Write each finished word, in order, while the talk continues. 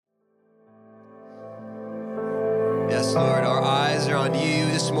Yes, Lord, our eyes are on you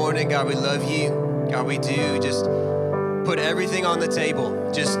this morning. God, we love you. God, we do just put everything on the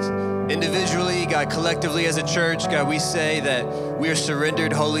table, just individually, God, collectively as a church. God, we say that we are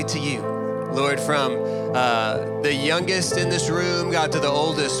surrendered wholly to you. Lord, from the youngest in this room, God, to the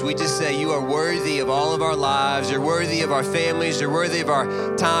oldest, we just say you are worthy of all of our lives. You're worthy of our families. You're worthy of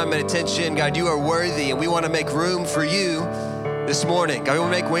our time and attention. God, you are worthy, and we want to make room for you this morning. God, we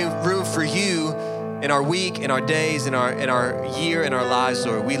want to make room for you in our week, in our days, in our year, in our lives,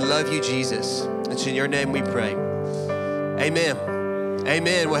 Lord. We love you, Jesus. It's in your name we pray. Amen.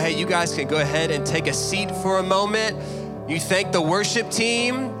 Amen. Well, hey, you guys can go ahead and take a seat for a moment. You thank the worship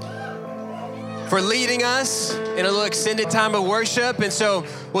team for leading us in a little extended time of worship. And so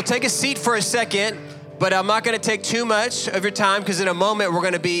we'll take a seat for a second, but I'm not going to take too much of your time because in a moment we're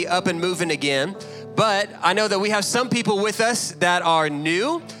going to be up and moving again. But I know that we have some people with us that are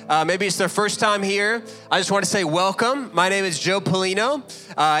new. Maybe it's their first time here. I just want to say welcome. My name is Joe Polino,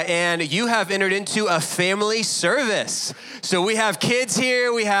 and you have entered into a family service. So we have kids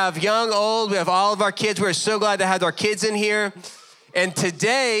here. We have young, old. We have all of our kids. We're so glad to have our kids in here. And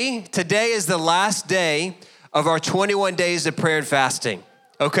today is the last day of our 21 days of prayer and fasting.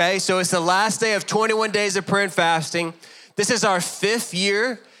 Okay, so it's the last day of 21 days of prayer and fasting. This is our 5th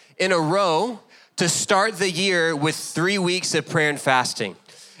year in a row to start the year with 3 weeks of prayer and fasting.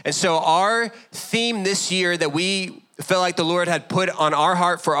 And so our theme this year that we felt like the Lord had put on our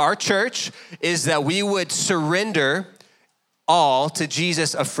heart for our church is that we would surrender all to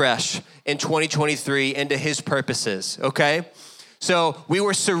Jesus afresh in 2023 and to his purposes, okay? So we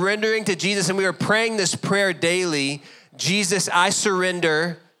were surrendering to Jesus and we were praying this prayer daily. Jesus, I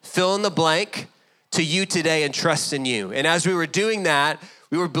surrender, fill in the blank, to you today and trust in you. And as we were doing that,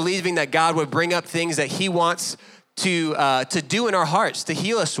 we were believing that God would bring up things that he wants to do in our hearts, to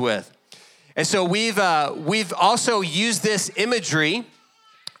heal us with. And so we've also used this imagery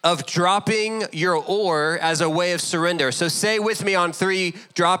of dropping your oar as a way of surrender. So say with me on 3,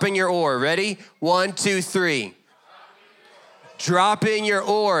 dropping your oar. Ready? 1, 2, 3. Dropping your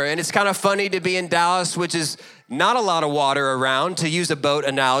oar. And it's kind of funny to be in Dallas, which is not a lot of water around, to use a boat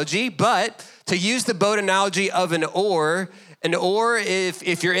analogy, but to use the boat analogy of an oar,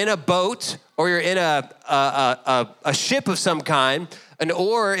 if you're in a boat or you're in a ship of some kind, an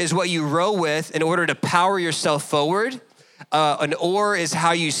oar is what you row with in order to power yourself forward. An oar is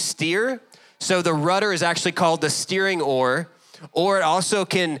how you steer. So the rudder is actually called the steering oar, or it also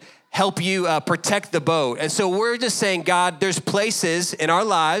can help you protect the boat. And so we're just saying, God, there's places in our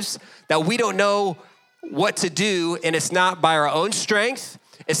lives that we don't know what to do, and it's not by our own strength.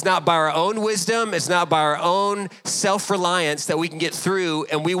 It's not by our own wisdom. It's not by our own self-reliance that we can get through,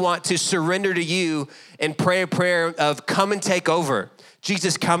 and we want to surrender to you and pray a prayer of come and take over.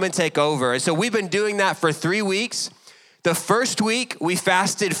 Jesus, come and take over. And so we've been doing that for 3 weeks. The first week, we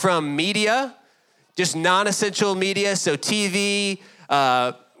fasted from media, just non-essential media, so TV,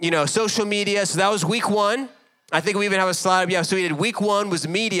 social media. So that was week 1. I think we even have a slide up. Yeah, so we did week 1 was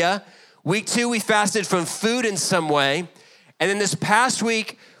media. Week 2, we fasted from food in some way. And then this past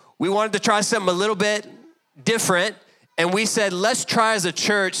week, we wanted to try something a little bit different. And we said, let's try as a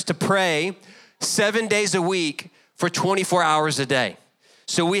church to pray 7 days a week for 24 hours a day.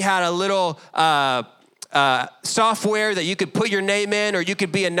 So we had a little software that you could put your name in, or you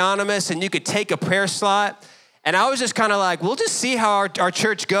could be anonymous and you could take a prayer slot. And I was just kind of like, we'll just see how our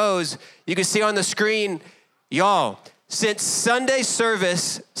church goes. You can see on the screen, y'all, since Sunday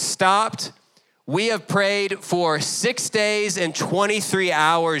service stopped, we have prayed for 6 days and 23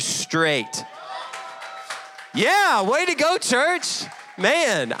 hours straight. Yeah, way to go, church.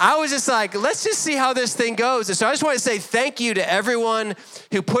 Man, I was just like, let's just see how this thing goes. And so I just want to say thank you to everyone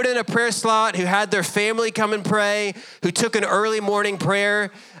who put in a prayer slot, who had their family come and pray, who took an early morning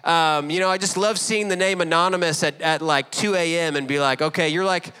prayer. I just love seeing the name Anonymous at like 2 a.m. and be like, okay, you're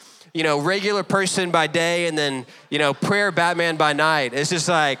like, regular person by day and then, prayer Batman by night. It's just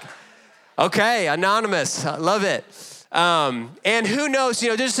like, okay, Anonymous, I love it. And who knows,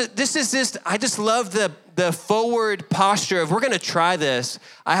 I just love the forward posture of we're going to try this.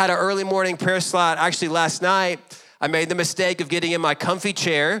 I had an early morning prayer slot. Actually, last night, I made the mistake of getting in my comfy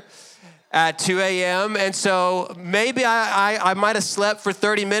chair at 2 a.m. And so maybe I might have slept for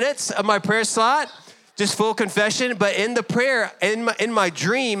 30 minutes of my prayer slot, just full confession. But in the prayer, in my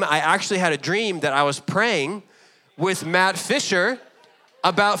dream, I actually had a dream that I was praying with Matt Fisher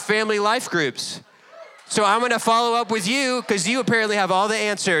about family life groups. So I'm going to follow up with you because you apparently have all the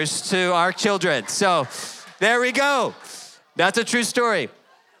answers to our children. So there we go. That's a true story.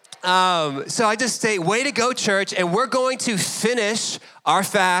 So I just say, way to go, church. And we're going to finish our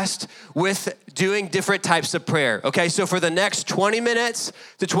fast with doing different types of prayer. Okay, so for the next 20 minutes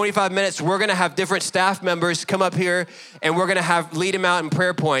to 25 minutes, we're gonna have different staff members come up here and we're gonna lead them out in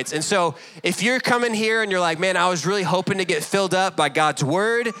prayer points. And so if you're coming here and you're like, man, I was really hoping to get filled up by God's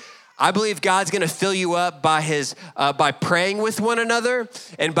word, I believe God's gonna fill you up by praying with one another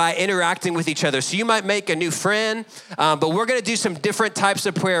and by interacting with each other. So you might make a new friend, but we're gonna do some different types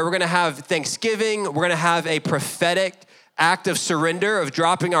of prayer. We're gonna have Thanksgiving. We're gonna have a prophetic act of surrender, of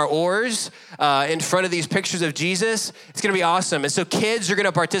dropping our oars in front of these pictures of Jesus. It's gonna be awesome. And so kids are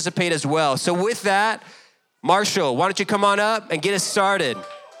gonna participate as well. So with that, Marshall, why don't you come on up and get us started?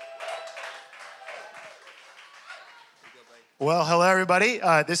 Well, hello everybody.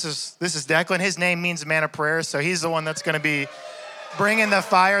 This is Declan. His name means man of prayer, so he's the one that's gonna be bringing the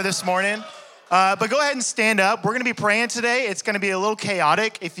fire this morning. But go ahead and stand up. We're gonna be praying today. It's gonna be a little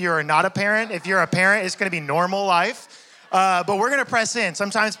chaotic if you're not a parent. If you're a parent, it's gonna be normal life. But we're gonna press in.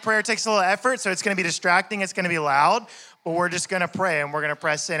 Sometimes prayer takes a little effort, so it's gonna be distracting, it's gonna be loud, but we're just gonna pray and we're gonna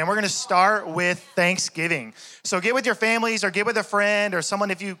press in. And we're gonna start with Thanksgiving. So get with your families or get with a friend or someone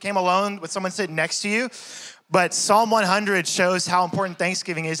if you came alone with someone sitting next to you. But Psalm 100 shows how important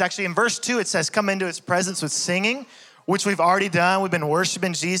Thanksgiving is. Actually, in verse 2, it says, come into his presence with singing, which we've already done. We've been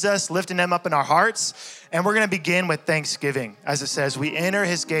worshiping Jesus, lifting him up in our hearts. And we're gonna begin with thanksgiving. As it says, we enter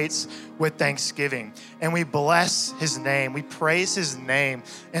his gates with thanksgiving and we bless his name. We praise his name.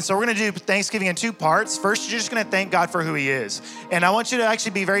 And so we're gonna do Thanksgiving in two parts. First, you're just gonna thank God for who he is. And I want you to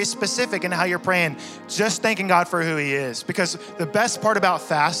actually be very specific in how you're praying, just thanking God for who he is. Because the best part about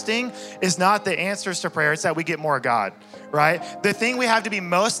fasting is not the answers to prayer, it's that we get more of God, right? The thing we have to be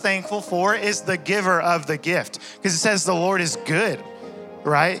most thankful for is the giver of the gift. Because it says the Lord is good,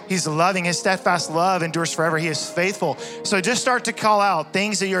 right? He's loving. His steadfast love endures forever. He is faithful. So just start to call out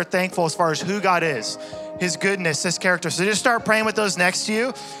things that you're thankful as far as who God is, his goodness, his character. So just start praying with those next to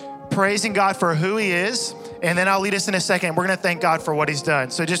you, praising God for who he is. And then I'll lead us in a second. We're going to thank God for what he's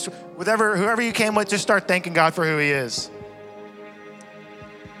done. So just whoever you came with, just start thanking God for who he is.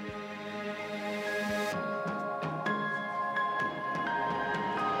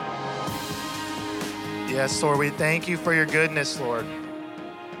 Yes, Lord, we thank you for your goodness, Lord.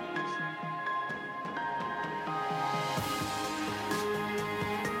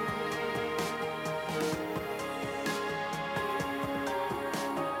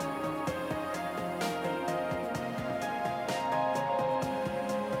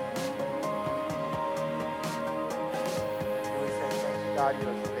 God, you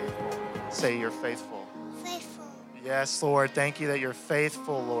are faithful. Say you're faithful. Faithful. Yes, Lord. Thank you that you're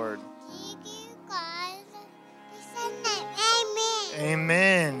faithful, Lord. Thank you, God. In His name, amen.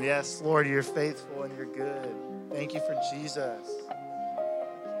 Amen. Yes, Lord, you're faithful and you're good. Thank you for Jesus.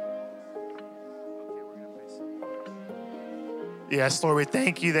 Yes, Lord, we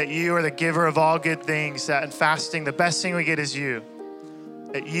thank you that you are the giver of all good things, that in fasting, the best thing we get is you.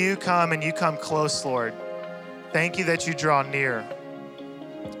 That you come and you come close, Lord. Thank you that you draw near.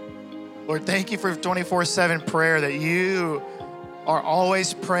 Lord, thank you for 24/7 prayer, that you are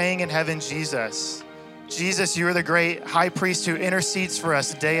always praying in heaven, Jesus. Jesus, you are the great high priest who intercedes for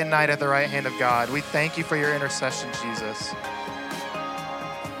us day and night at the right hand of God. We thank you for your intercession, Jesus.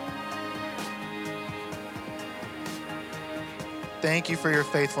 Thank you for your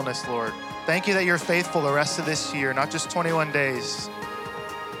faithfulness, Lord. Thank you that you're faithful the rest of this year, not just 21 days.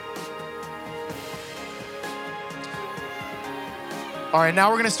 All right,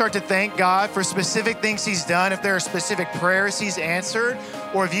 now we're gonna start to thank God for specific things he's done, if there are specific prayers he's answered,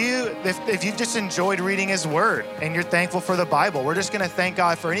 or if you've just enjoyed reading his word and you're thankful for the Bible. We're just gonna thank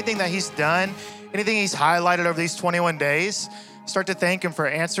God for anything that he's done, anything he's highlighted over these 21 days. Start to thank him for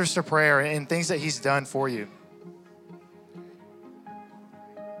answers to prayer and things that he's done for you.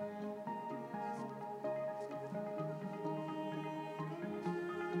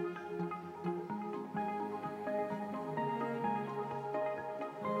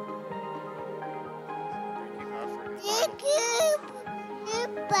 Take your new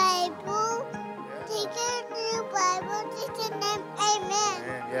Bible. Take your new Bible. Take your name, amen.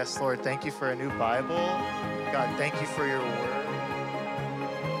 Amen. Yes, Lord, thank you for a new Bible. God, thank you for your word.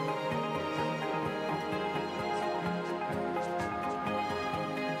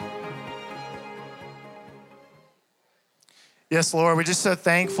 Yes, Lord, we're just so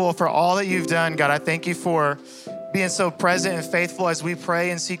thankful for all that you've done. God, I thank you for being so present and faithful as we pray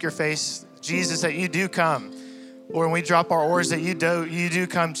and seek your face. Jesus, that you do come. Lord, when we drop our oars, that you do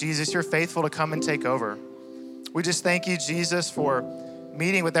come, Jesus. You're faithful to come and take over. We just thank you, Jesus, for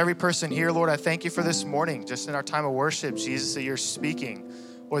meeting with every person here. Lord, I thank you for this morning, just in our time of worship, Jesus, that you're speaking.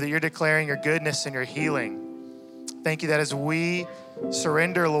 Lord, that you're declaring your goodness and your healing. Thank you that as we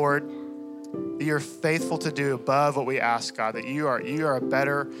surrender, Lord, that you're faithful to do above what we ask, God, that you are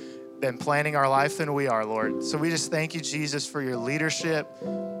better than planning our life than we are, Lord. So we just thank you, Jesus, for your leadership.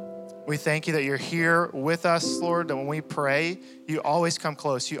 We thank you that you're here with us, Lord, that when we pray, you always come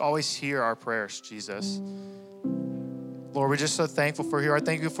close. You always hear our prayers, Jesus. Lord, we're just so thankful for you. I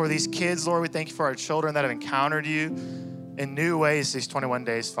thank you for these kids, Lord. We thank you for our children that have encountered you in new ways these 21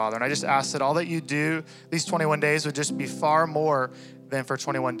 days, Father. And I just ask that all that you do these 21 days would just be far more than for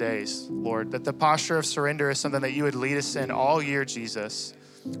 21 days, Lord. That the posture of surrender is something that you would lead us in all year, Jesus.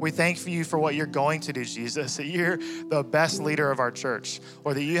 We thank you for what you're going to do, Jesus, that you're the best leader of our church,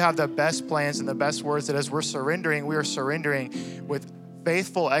 or that you have the best plans and the best words, that as we're surrendering, we are surrendering with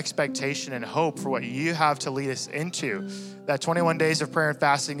faithful expectation and hope for what you have to lead us into. That 21 days of prayer and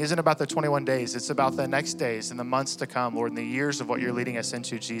fasting isn't about the 21 days. It's about the next days and the months to come, Lord, and the years of what you're leading us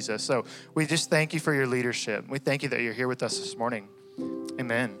into, Jesus. So we just thank you for your leadership. We thank you that you're here with us this morning.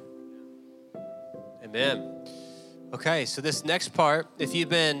 Amen. Amen. Okay, so this next part, if you've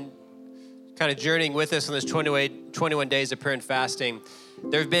been kind of journeying with us on this 21 days of prayer and fasting,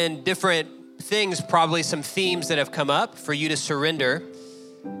 there have been different things, probably some themes that have come up for you to surrender.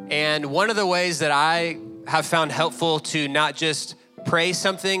 And one of the ways that I have found helpful to not just pray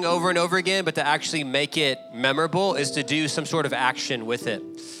something over and over again, but to actually make it memorable is to do some sort of action with it.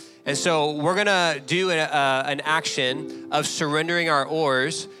 And so we're gonna do an action of surrendering our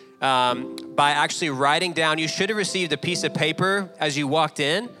oars by actually writing down. You should have received a piece of paper as you walked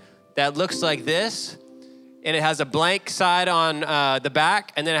in that looks like this, and it has a blank side on the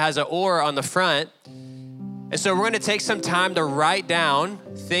back, and then it has an oar on the front. And so we're gonna take some time to write down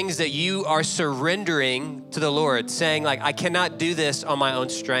things that you are surrendering to the Lord, saying like, I cannot do this on my own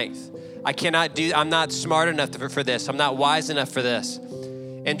strength. I'm not smart enough for this. I'm not wise enough for this.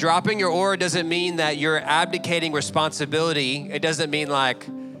 And dropping your oar doesn't mean that you're abdicating responsibility. It doesn't mean like,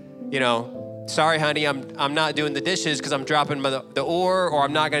 sorry, honey, I'm not doing the dishes because I'm dropping the oar, or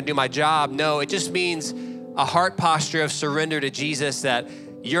I'm not gonna do my job. No, it just means a heart posture of surrender to Jesus, that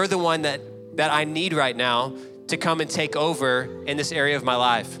you're the one that I need right now to come and take over in this area of my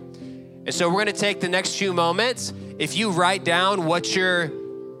life. And so we're gonna take the next few moments. If you write down what your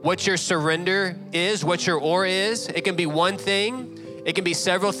surrender is, what your oar is, it can be one thing, it can be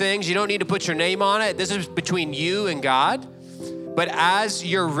several things. You don't need to put your name on it. This is between you and God. But as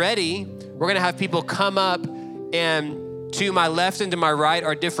you're ready, we're gonna have people come up, and to my left and to my right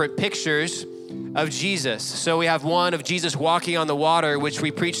are different pictures of Jesus. So we have one of Jesus walking on the water, which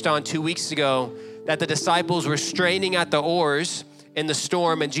we preached on 2 weeks ago, that the disciples were straining at the oars in the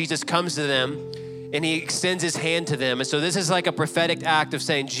storm, and Jesus comes to them and he extends his hand to them. And so this is like a prophetic act of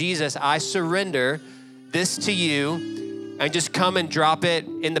saying, Jesus, I surrender this to you, and just come and drop it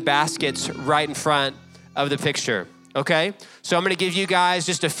in the baskets right in front of the picture, okay? So I'm gonna give you guys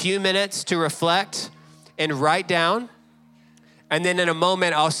just a few minutes to reflect and write down. And then in a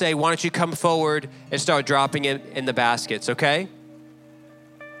moment, I'll say, why don't you come forward and start dropping it in the baskets, okay?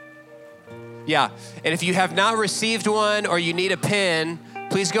 Yeah, and if you have not received one or you need a pen,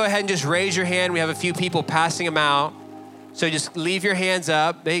 please go ahead and just raise your hand. We have a few people passing them out. So just leave your hands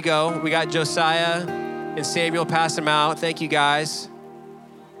up. There you go. We got Josiah and Samuel pass them out. Thank you, guys.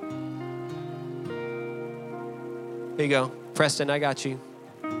 There you go. Preston, I got you.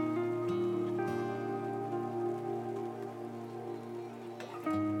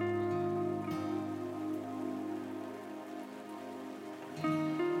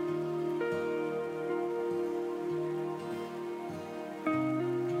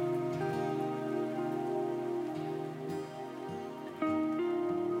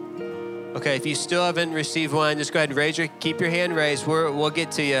 Okay, if you still haven't received one, just go ahead and keep your hand raised. We'll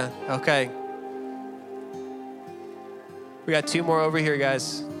get to you. Okay. We got 2 more over here,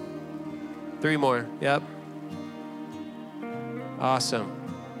 guys. 3 more. Yep. Awesome.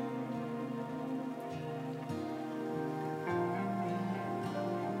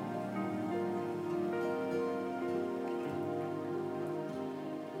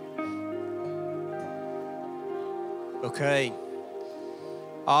 Okay.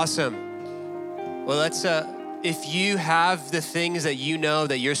 Awesome. Well, let's, if you have the things that you know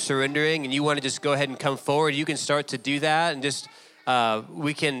that you're surrendering and you want to just go ahead and come forward, you can start to do that. And just,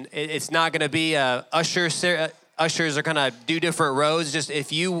 it's not going to be ushers are going to do different rows. Just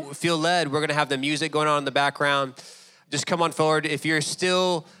if you feel led, we're going to have the music going on in the background. Just come on forward. If you're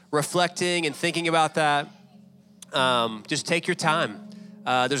still reflecting and thinking about that, just take your time.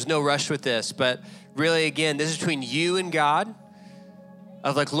 There's no rush with this. But really, again, this is between you and God.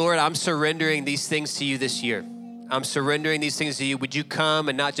 Of like, Lord, I'm surrendering these things to you this year. I'm surrendering these things to you. Would you come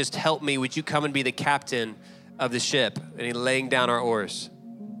and not just help me? Would you come and be the captain of the ship? And he's laying down our oars.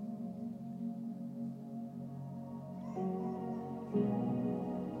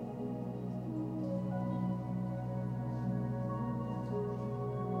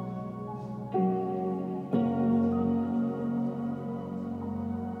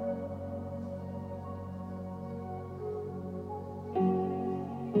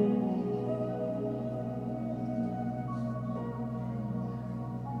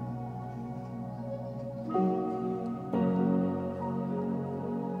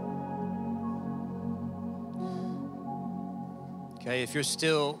 Okay, if you're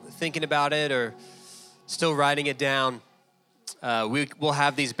still thinking about it or still writing it down, we'll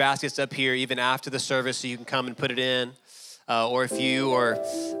have these baskets up here even after the service so you can come and put it in. Or if you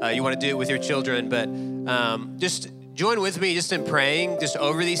want to do it with your children. But just join with me just in praying just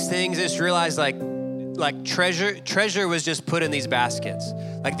over these things. Just realize like treasure was just put in these baskets.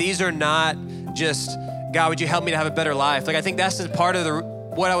 Like these are not just, God, would you help me to have a better life? Like I think that's just part of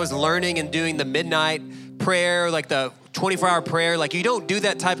what I was learning and doing the midnight prayer, like the 24-hour prayer. Like you don't do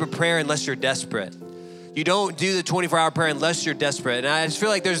that type of prayer unless you're desperate. You don't do the 24-hour prayer unless you're desperate. And I just feel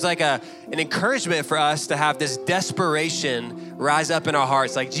like there's like an encouragement for us to have this desperation rise up in our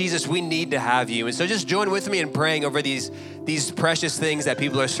hearts. Like, Jesus, we need to have you. And so just join with me in praying over these precious things that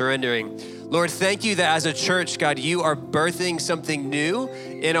people are surrendering. Lord, thank you that as a church, God, you are birthing something new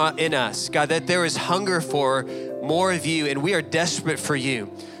in us. God, that there is hunger for more of you and we are desperate for you.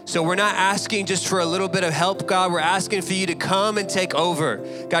 So we're not asking just for a little bit of help, God. We're asking for you to come and take over.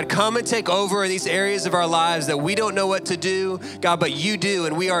 God, come and take over in these areas of our lives that we don't know what to do, God, but you do.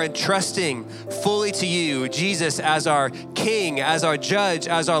 And we are entrusting fully to you, Jesus, as our King, as our judge,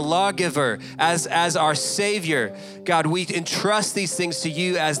 as our lawgiver, as our Savior. God, we entrust these things to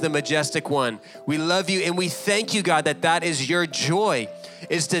you as the majestic one. We love you and we thank you, God, that is your joy,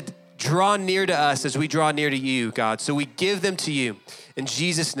 is to draw near to us as we draw near to you, God. So we give them to you. In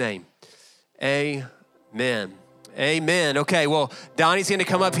Jesus' name, amen. Amen. Okay, well, Donnie's going to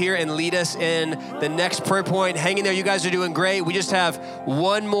come up here and lead us in the next prayer point. Hang in there. You guys are doing great. We just have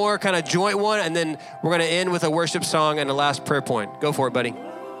one more kind of joint one, and then we're going to end with a worship song and the last prayer point. Go for it, buddy.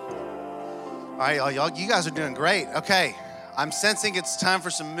 All right, y'all, you guys are doing great. Okay, I'm sensing it's time for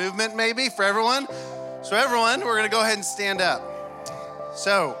some movement maybe for everyone. So everyone, we're going to go ahead and stand up.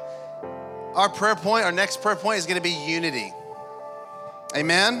 So our next prayer point is going to be unity.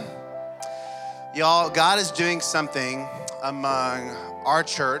 Amen. Y'all, God is doing something among our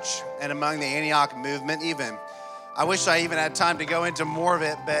church and among the Antioch movement even. I wish I even had time to go into more of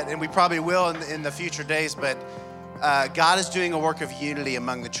it, and we probably will in the future days, but God is doing a work of unity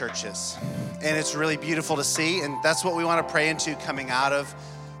among the churches. And it's really beautiful to see, and that's what we want to pray into coming out of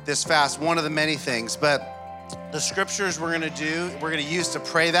this fast, one of the many things. But the scriptures we're going to use to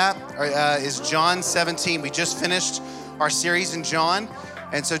pray that is John 17. We just finished our series in John.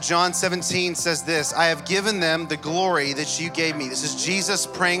 And so John 17 says this, I have given them the glory that you gave me. This is Jesus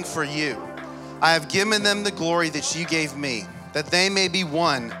praying for you. I have given them the glory that you gave me, that they may be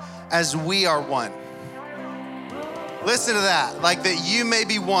one as we are one. Listen to that, like that you may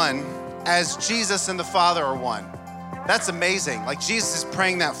be one as Jesus and the Father are one. That's amazing. Like Jesus is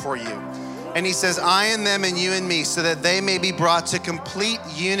praying that for you. And he says, I and them and you and me, so that they may be brought to complete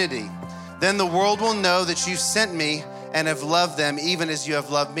unity. Then the world will know that you sent me and have loved them even as you have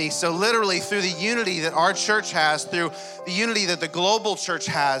loved me. So literally through the unity that our church has, through the unity that the global church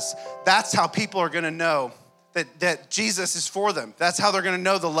has, that's how people are gonna know that Jesus is for them. That's how they're gonna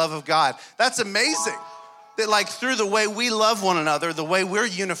know the love of God. That's amazing. That like through the way we love one another, the way we're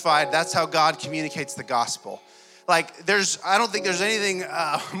unified, that's how God communicates the gospel. Like I don't think there's anything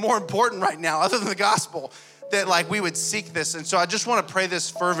more important right now other than the gospel, that like we would seek this. And so I just want to pray this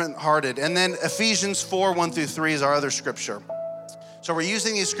fervent hearted. And then Ephesians 4, 1-3 is our other scripture. So we're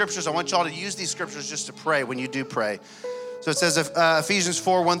using these scriptures. I want y'all to use these scriptures just to pray when you do pray. So it says Ephesians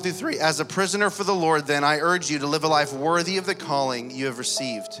 4, 1-3, as a prisoner for the Lord, then I urge you to live a life worthy of the calling you have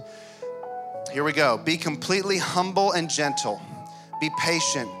received. Here we go. Be completely humble and gentle. Be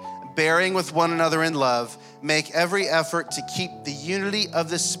patient, bearing with one another in love. Make every effort to keep the unity of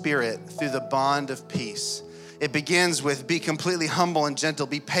the Spirit through the bond of peace. It begins with be completely humble and gentle,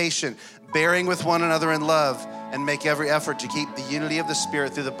 be patient, bearing with one another in love, and make every effort to keep the unity of the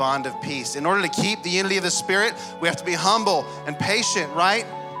Spirit through the bond of peace. In order to keep the unity of the Spirit, we have to be humble and patient, right?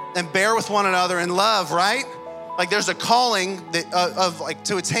 And bear with one another in love, right? Like there's a calling that of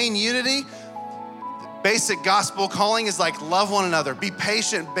to attain unity. basic gospel calling is like love one another, be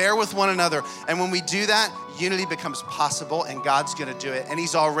patient, bear with one another. And when we do that, unity becomes possible and God's gonna do it and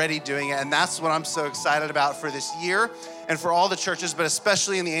he's already doing it. And that's what I'm so excited about for this year and for all the churches, but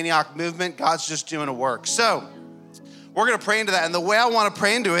especially in the Antioch movement, God's just doing a work. So we're gonna pray into that. And the way I wanna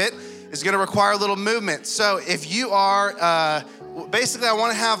pray into it is gonna require a little movement. So if you are, basically I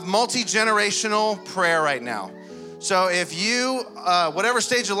wanna have multi-generational prayer right now. So if you, whatever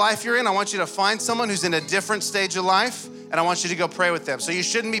stage of life you're in, I want you to find someone who's in a different stage of life, and I want you to go pray with them. So you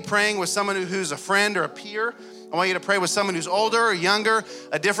shouldn't be praying with someone who's a friend or a peer. I want you to pray with someone who's older or younger,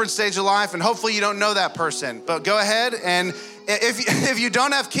 a different stage of life, and hopefully you don't know that person. But go ahead, and if you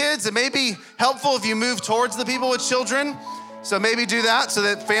don't have kids, it may be helpful if you move towards the people with children. So maybe do that so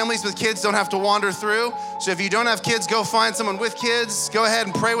that families with kids don't have to wander through. So if you don't have kids, go find someone with kids. Go ahead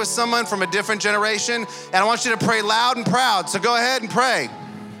and pray with someone from a different generation. And I want you to pray loud and proud. So go ahead and pray.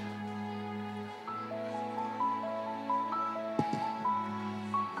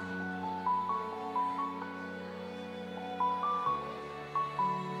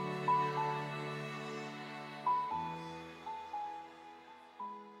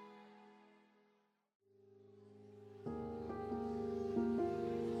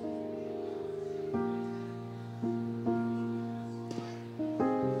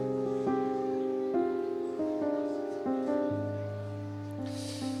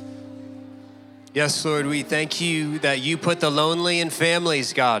 Yes, Lord, we thank you that you put the lonely in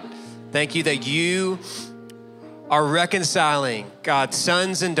families, God. Thank you that you are reconciling, God,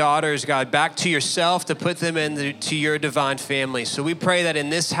 sons and daughters, God, back to yourself to put them into your divine family. So we pray that in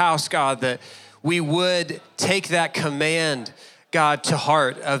this house, God, that we would take that command, God, to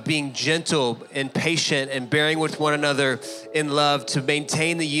heart of being gentle and patient and bearing with one another in love to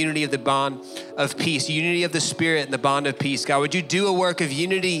maintain the unity of the bond of peace, unity of the Spirit and the bond of peace. God, would you do a work of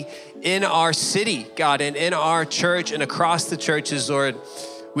unity in our city, God, and in our church and across the churches, Lord.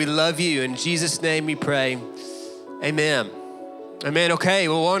 We love you. In Jesus' name we pray. Amen. Amen. Okay,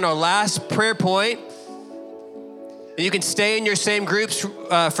 well, we're on our last prayer point. And you can stay in your same groups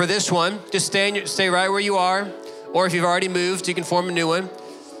for this one. Just stay right where you are. Or if you've already moved, you can form a new one.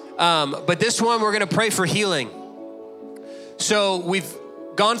 But this one, we're gonna pray for healing. So we've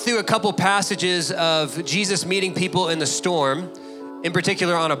gone through a couple passages of Jesus meeting people in the storm, in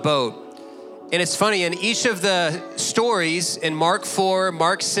particular on a boat. And it's funny, in each of the stories in Mark 4,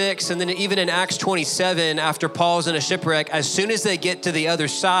 Mark 6, and then even in Acts 27, after Paul's in a shipwreck, as soon as they get to the other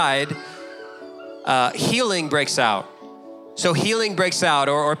side, healing breaks out. So healing breaks out,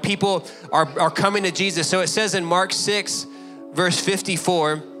 or people are coming to Jesus. So it says in Mark 6, verse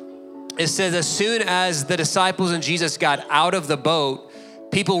 54, it says, as soon as the disciples and Jesus got out of the boat,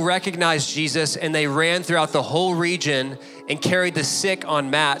 people recognized Jesus and they ran throughout the whole region and carried the sick on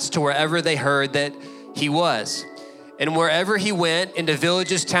mats to wherever they heard that he was. And wherever he went, into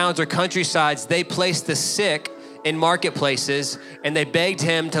villages, towns, or countrysides, they placed the sick in marketplaces, and they begged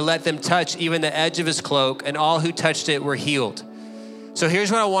him to let them touch even the edge of his cloak, and all who touched it were healed. So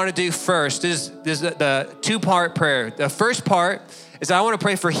here's what I want to do first. This is the two-part prayer. The first part is I want to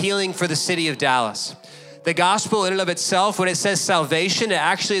pray for healing for the city of Dallas. The gospel in and of itself, when it says salvation, it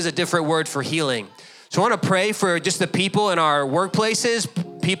actually is a different word for healing. So I want to pray for just the people in our workplaces,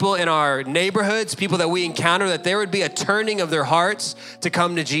 people in our neighborhoods, people that we encounter, that there would be a turning of their hearts to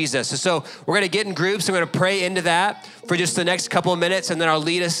come to Jesus. So we're going to get in groups. I'm going to pray into that for just the next couple of minutes, and then I'll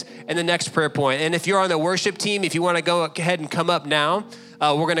lead us in the next prayer point. And if you're on the worship team, if you want to go ahead and come up now,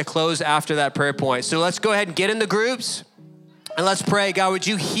 we're going to close after that prayer point. So let's go ahead and get in the groups, and let's pray. God, would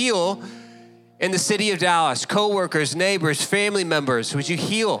you heal in the city of Dallas, coworkers, neighbors, family members? Would you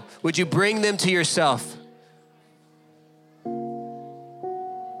heal? Would you bring them to yourself?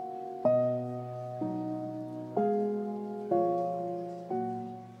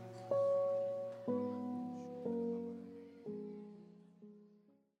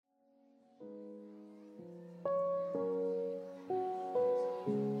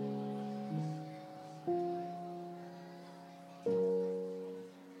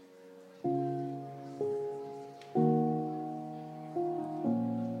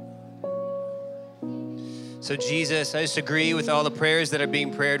 So Jesus, I just agree with all the prayers that are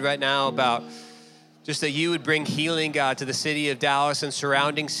being prayed right now about just that you would bring healing, God, to the city of Dallas and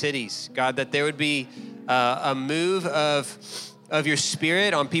surrounding cities. God, that there would be a move of your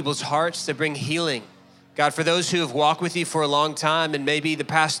Spirit on people's hearts to bring healing. God, for those who have walked with you for a long time and maybe the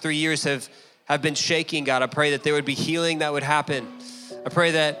past 3 years have been shaking, God, I pray that there would be healing that would happen. I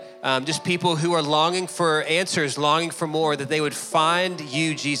pray that just people who are longing for answers, longing for more, that they would find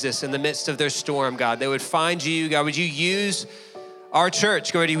you, Jesus, in the midst of their storm, God. They would find you. God, would you use our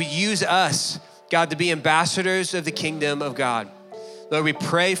church? God, would you use us God, to be ambassadors of the kingdom of God. Lord, we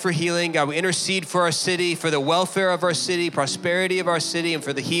pray for healing. God, we intercede for our city, for the welfare of our city, prosperity of our city, and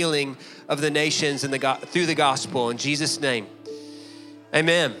for the healing of the nations and through the gospel. In Jesus' name,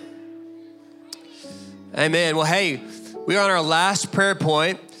 amen. Amen. Well, hey, we are on our last prayer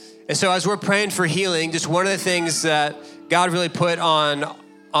point. And so as we're praying for healing, just one of the things that God really put on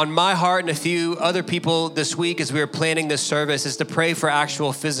my heart and a few other people this week as we were planning this service is to pray for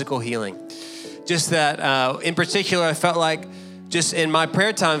actual physical healing. Just that in particular, I felt like just in my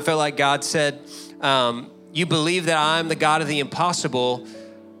prayer time, felt like God said, you believe that I'm the God of the impossible,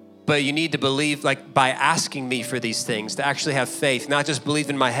 but you need to believe like by asking me for these things, to actually have faith, not just believe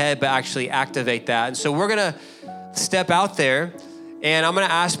in my head, but actually activate that. And so we're gonna step out there and I'm gonna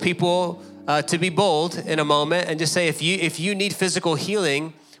ask people to be bold in a moment and just say, if you need physical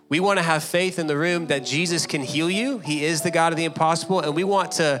healing, we wanna have faith in the room that Jesus can heal you. He is the God of the impossible, and we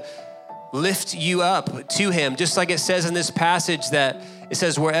want to lift you up to him. Just like it says in this passage that it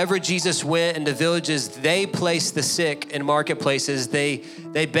says, wherever Jesus went into villages, they placed the sick in marketplaces. They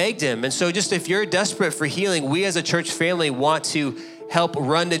begged him. And so just if you're desperate for healing, we as a church family want to help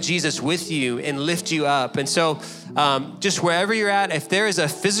run to Jesus with you and lift you up. And so just wherever you're at, if there is a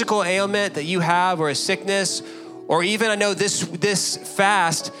physical ailment that you have or a sickness, or even I know this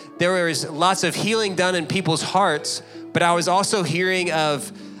fast, there is lots of healing done in people's hearts, but I was also hearing of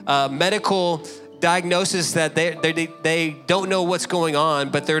medical diagnosis that they don't know what's going on,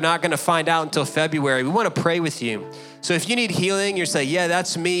 but they're not gonna find out until February. We wanna pray with you. So if you need healing, you're saying, yeah,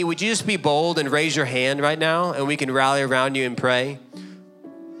 that's me. Would you just be bold and raise your hand right now and we can rally around you and pray?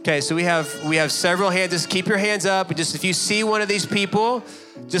 Okay, so we have several hands. Just keep your hands up. Just if you see one of these people,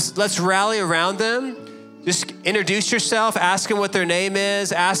 just let's rally around them. Just introduce yourself, ask them what their name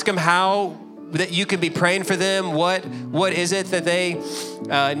is, ask them how that you can be praying for them. What is it that they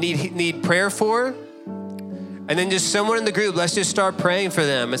need prayer for? And then just someone in the group, let's just start praying for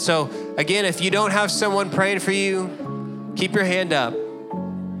them. And so again, if you don't have someone praying for you, keep your hand up.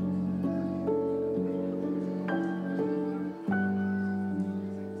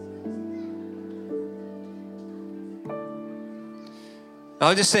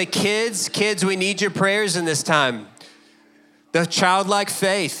 I'll just say, kids, we need your prayers in this time. The childlike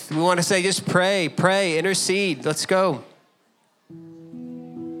faith. We want to say, just pray, intercede. Let's go.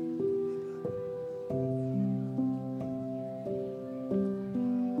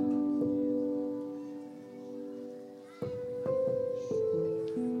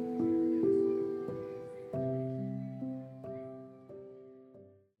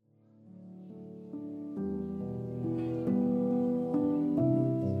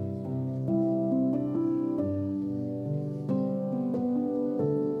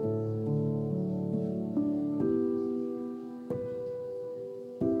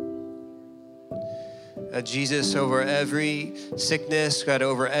 Jesus, over every sickness, God,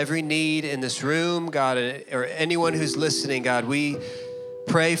 over every need in this room, God, or anyone who's listening, God, we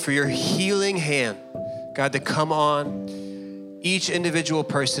pray for your healing hand, God, to come on each individual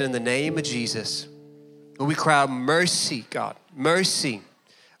person in the name of Jesus. And we cry out mercy, God, mercy,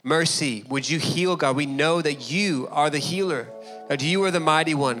 mercy. Would you heal, God? We know that you are the healer. God, you are the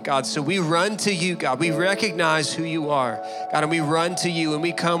mighty one, God. So we run to you, God. We recognize who you are, God, and we run to you and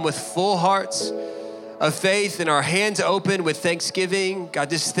we come with full hearts of faith and our hands open with thanksgiving. God,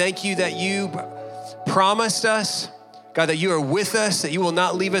 just thank you that you promised us, God, that you are with us, that you will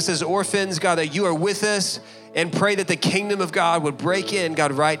not leave us as orphans, God, that you are with us, and pray that the kingdom of God would break in,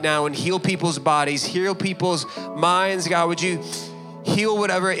 God, right now and heal people's bodies, heal people's minds. God, would you heal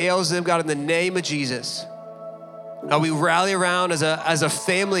whatever ails them, God, in the name of Jesus. God, we rally around as a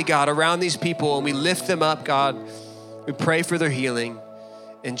family, God, around these people, and we lift them up, God. We pray for their healing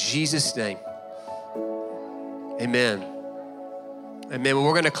in Jesus' name. Amen. Amen. Well,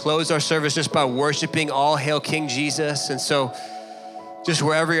 we're going to close our service just by worshiping All Hail King Jesus. And so just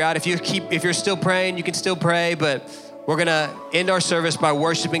wherever you're at, if you're still praying, you can still pray, but we're going to end our service by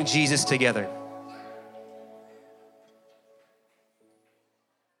worshiping Jesus together.